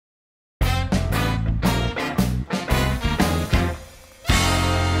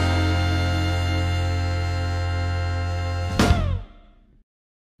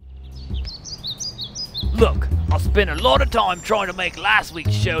spent a lot of time trying to make last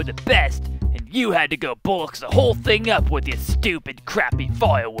week's show the best, and you had to go bollocks the whole thing up with your stupid, crappy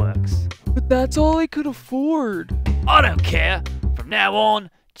fireworks. But that's all I could afford. I don't care. From now on,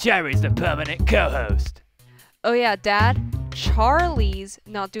 Jerry's the permanent co-host. Oh yeah, Dad, Charlie's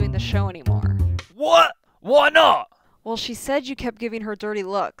not doing the show anymore. What? Why not? Well, she said you kept giving her dirty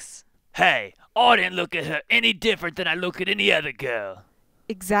looks. Hey, I didn't look at her any different than I look at any other girl.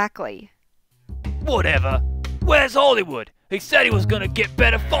 Exactly. Whatever. Where's Hollywood? He said he was gonna get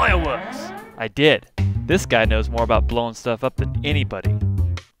better fireworks. I did. This guy knows more about blowing stuff up than anybody.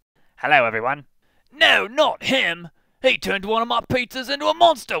 Hello, everyone. No, not him. He turned one of my pizzas into a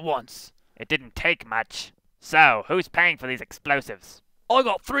monster once. It didn't take much. So, who's paying for these explosives? I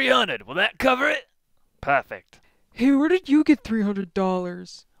got $300. Will that cover it? Perfect. Hey, where did you get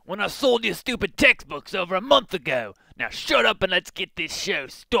 $300? When I sold you stupid textbooks over a month ago. Now shut up and let's get this show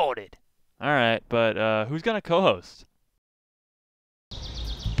started. Alright, but who's gonna co-host?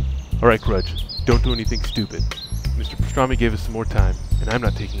 Alright, Grudge, don't do anything stupid. Mr. Pastrami gave us some more time, and I'm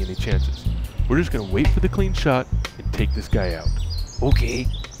not taking any chances. We're just gonna wait for the clean shot and take this guy out. Okay.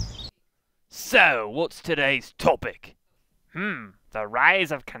 So, what's today's topic? The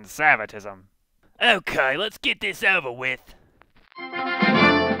rise of conservatism. Okay, let's get this over with.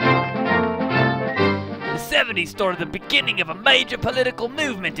 The 70s started the beginning of a major political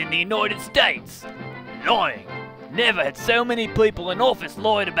movement in the United States. Lying. Never had so many people in office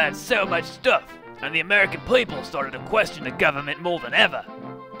lied about so much stuff, and the American people started to question the government more than ever.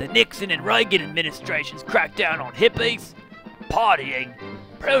 The Nixon and Reagan administrations cracked down on hippies, partying,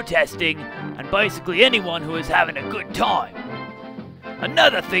 protesting, and basically anyone who was having a good time.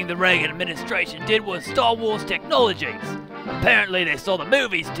 Another thing the Reagan administration did was Star Wars technologies. Apparently they saw the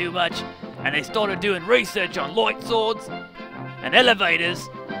movies too much, and they started doing research on light swords, and elevators,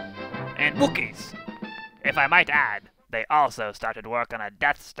 and Wookiees. If I might add, they also started work on a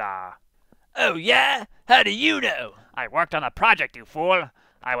Death Star. Oh yeah? How do you know? I worked on the project, you fool.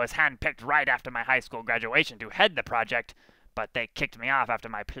 I was handpicked right after my high school graduation to head the project, but they kicked me off after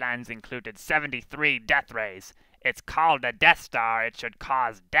my plans included 73 death rays. It's called a Death Star. It should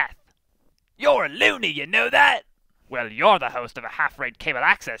cause death. You're a loony, you know that? Well, you're the host of a half-rate cable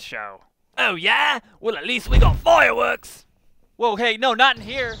access show. Oh yeah? Well, at least we got fireworks. Whoa, hey, no, not in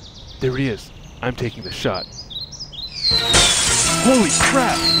here. There he is. I'm taking the shot. Holy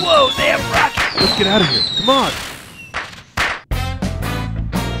crap! Whoa there, Rocket! Let's get out of here. Come on!